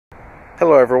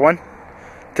Hello everyone.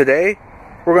 Today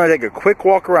we're going to take a quick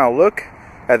walk around look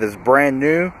at this brand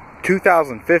new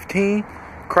 2015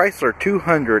 Chrysler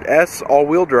 200S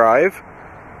all-wheel drive.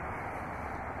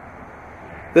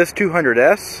 This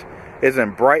 200S is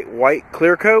in bright white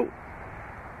clear coat,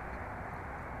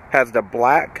 has the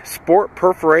black sport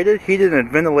perforated heated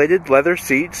and ventilated leather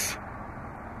seats.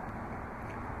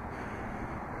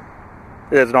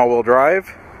 It is an all-wheel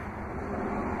drive,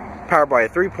 powered by a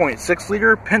 3.6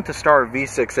 liter Pentastar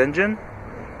V6 engine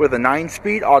with a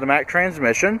 9-speed automatic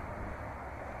transmission.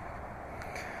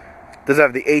 Does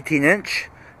have the 18-inch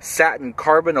satin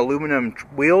carbon aluminum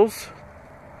wheels.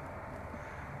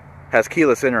 Has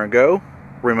keyless enter and go,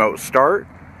 remote start.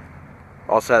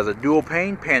 Also has a dual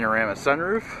pane panorama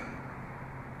sunroof.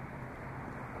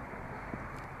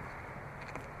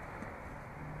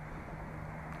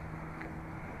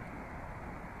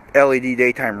 LED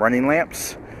daytime running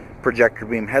lamps, projector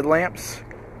beam headlamps,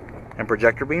 and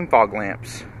projector beam fog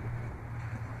lamps.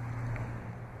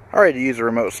 Alright, to use a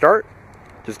remote start,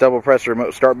 just double press the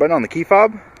remote start button on the key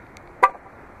fob.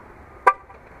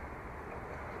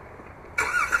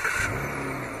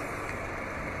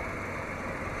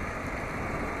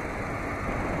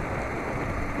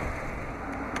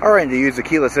 Alright, to use the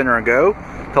keyless enter and go,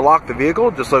 to lock the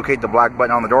vehicle, just locate the black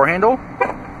button on the door handle.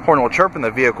 Horn will chirp and the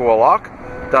vehicle will lock.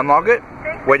 To unlock it,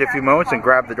 wait a few moments and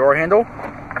grab the door handle.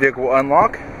 Vehicle will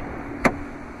unlock.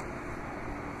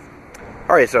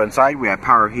 Alright, so inside we have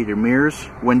power heated mirrors,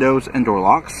 windows, and door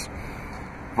locks.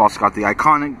 We've also got the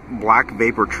iconic black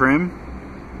vapor trim,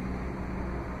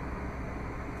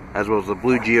 as well as the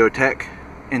blue Geotech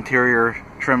interior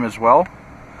trim as well.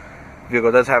 The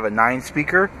vehicle does have a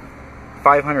 9-speaker,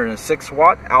 506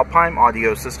 watt Alpine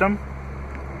audio system.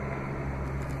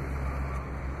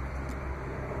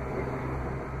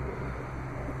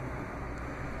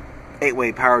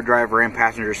 Eight-way power driver and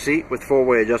passenger seat with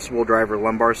 4-way adjustable driver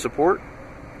lumbar support.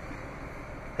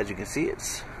 As you can see,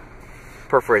 it's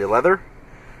perforated leather.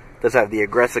 Does have the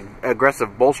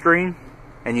aggressive bolstering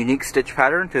and unique stitch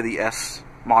pattern to the S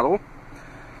model.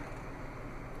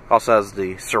 Also has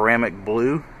the ceramic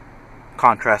blue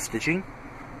contrast stitching.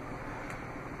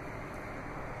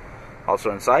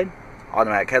 Also inside,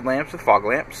 automatic headlamps with fog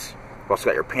lamps. You've also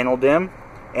got your panel dim,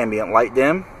 ambient light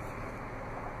dim.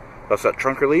 Also got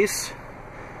trunk release,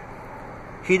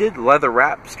 heated leather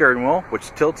wrap steering wheel which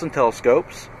tilts and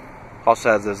telescopes. Also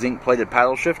has the zinc plated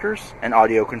paddle shifters and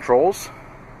audio controls.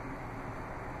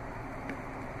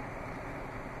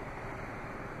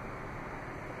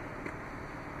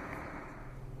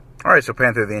 Alright, so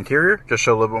pan through the interior, just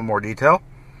show a little bit more detail.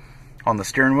 On the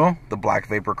steering wheel, the black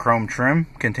vapor chrome trim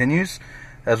continues,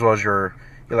 as well as your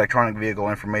electronic vehicle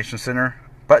information center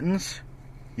buttons,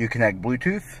 Uconnect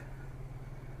Bluetooth.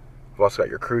 You've also got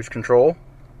your cruise control.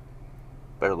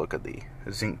 Better look at the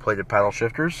zinc plated paddle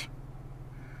shifters.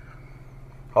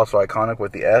 Also iconic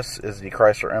with the S is the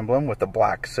Chrysler emblem with the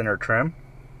black center trim.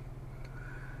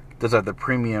 It does have the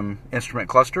premium instrument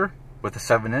cluster with a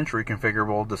 7-inch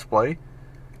reconfigurable display.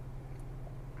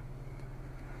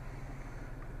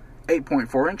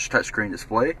 8.4-inch touchscreen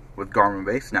display with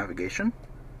Garmin-based navigation.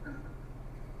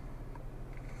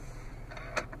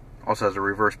 Also has a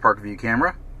reverse ParkView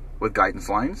camera with guidance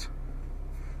lines.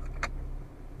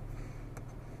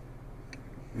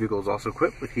 The vehicle is also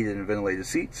equipped with heated and ventilated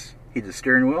seats, heated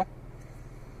steering wheel.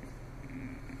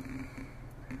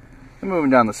 And moving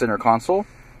down the center console,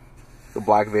 the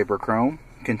black vapor chrome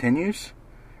continues.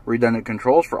 Redundant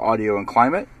controls for audio and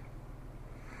climate.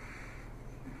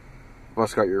 You've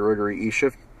also got your rotary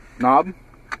E-shift knob.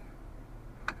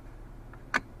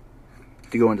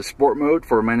 To go into sport mode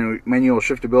for manual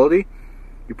shiftability,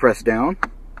 you press down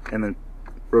and then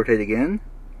rotate again.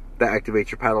 That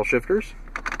activates your paddle shifters.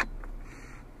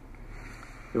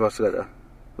 You've also got an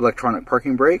electronic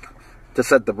parking brake. To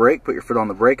set the brake, put your foot on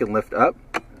the brake and lift up,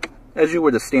 as you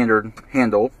would a standard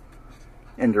handle.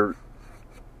 And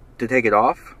to take it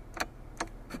off,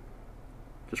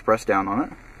 just press down on it.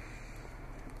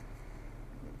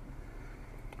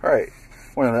 Alright,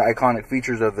 one of the iconic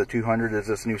features of the 200 is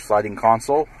this new sliding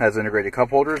console. It has integrated cup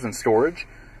holders and storage.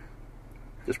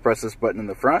 Just press this button in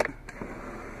the front.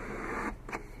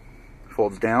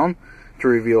 Folds down to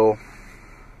reveal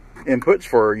inputs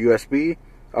for USB,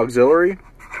 auxiliary.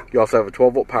 You also have a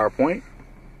 12-volt power point.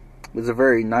 It's a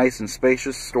very nice and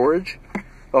spacious storage. It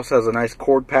also has a nice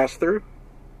cord pass-through.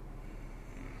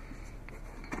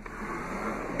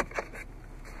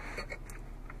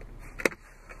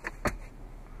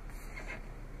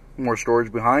 More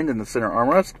storage behind in the center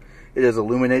armrest. It is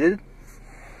illuminated.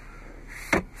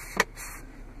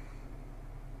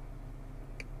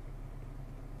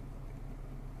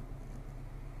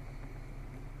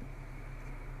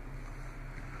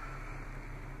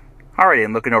 Alrighty,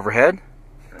 and looking overhead,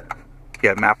 you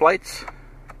have map lights,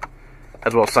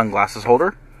 as well as sunglasses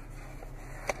holder.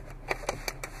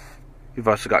 You've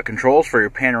also got controls for your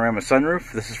panorama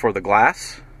sunroof. This is for the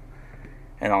glass.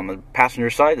 And on the passenger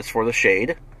side, it's for the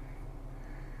shade.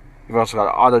 You've also got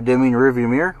an auto-dimming rearview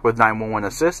mirror with 911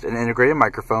 assist and integrated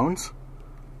microphones.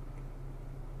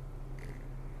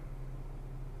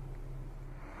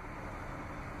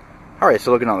 Alright,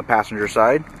 so looking on the passenger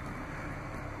side,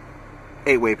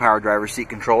 8-way power driver's seat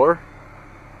controller.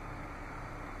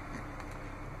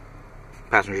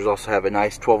 Passengers also have a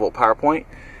nice 12-volt power point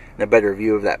and a better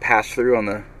view of that pass-through on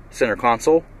the center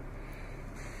console.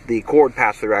 The cord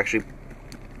pass-through actually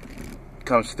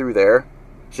comes through there,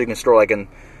 so you can store like a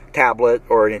tablet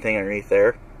or anything underneath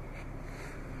there.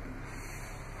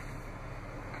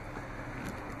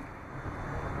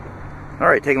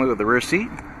 Alright, taking a look at the rear seat.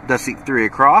 It does seat 3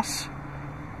 across.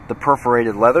 The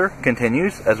perforated leather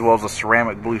continues, as well as the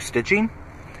ceramic blue stitching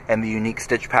and the unique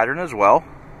stitch pattern as well.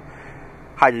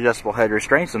 Height adjustable head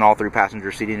restraints in all 3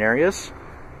 passenger seating areas.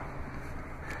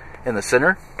 In the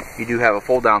center, you do have a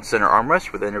fold down center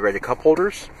armrest with integrated cup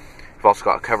holders. You've also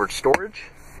got covered storage.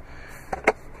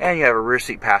 And you have a rear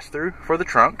seat pass through for the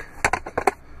trunk.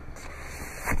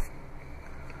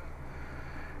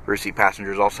 Rear seat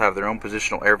passengers also have their own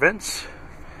positional air vents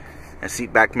and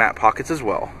seat back mat pockets as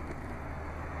well.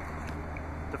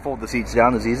 To fold the seats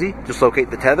down is easy. Just locate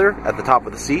the tether at the top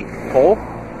of the seat pole.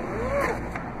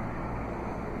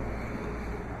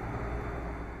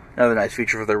 Another nice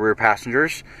feature for the rear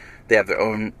passengers, they have their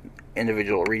own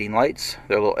individual reading lights,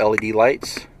 their little LED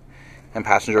lights, and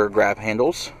passenger grab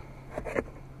handles.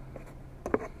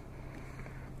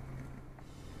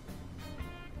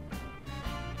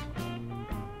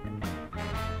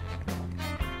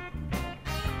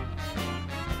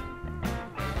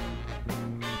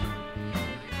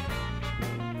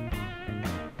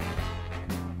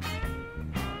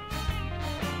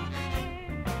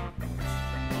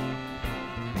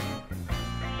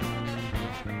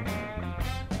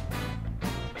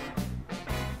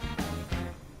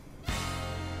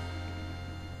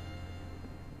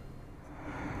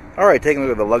 Alright, taking a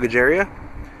look at the luggage area.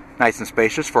 Nice and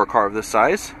spacious for a car of this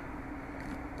size.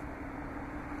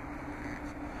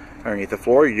 Underneath the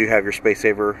floor, you do have your space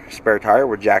saver spare tire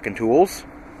with jack and tools.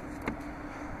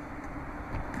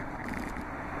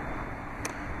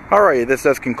 Alright, this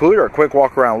does conclude our quick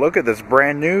walk around look at this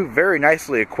brand new, very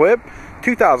nicely equipped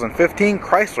 2015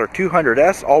 Chrysler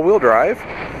 200S all-wheel drive.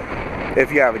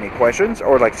 If you have any questions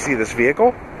or would like to see this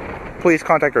vehicle, please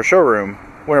contact our showroom.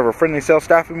 One of our friendly sales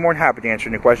staff will be more than happy to answer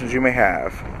any questions you may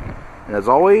have. And as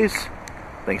always,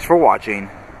 thanks for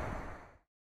watching.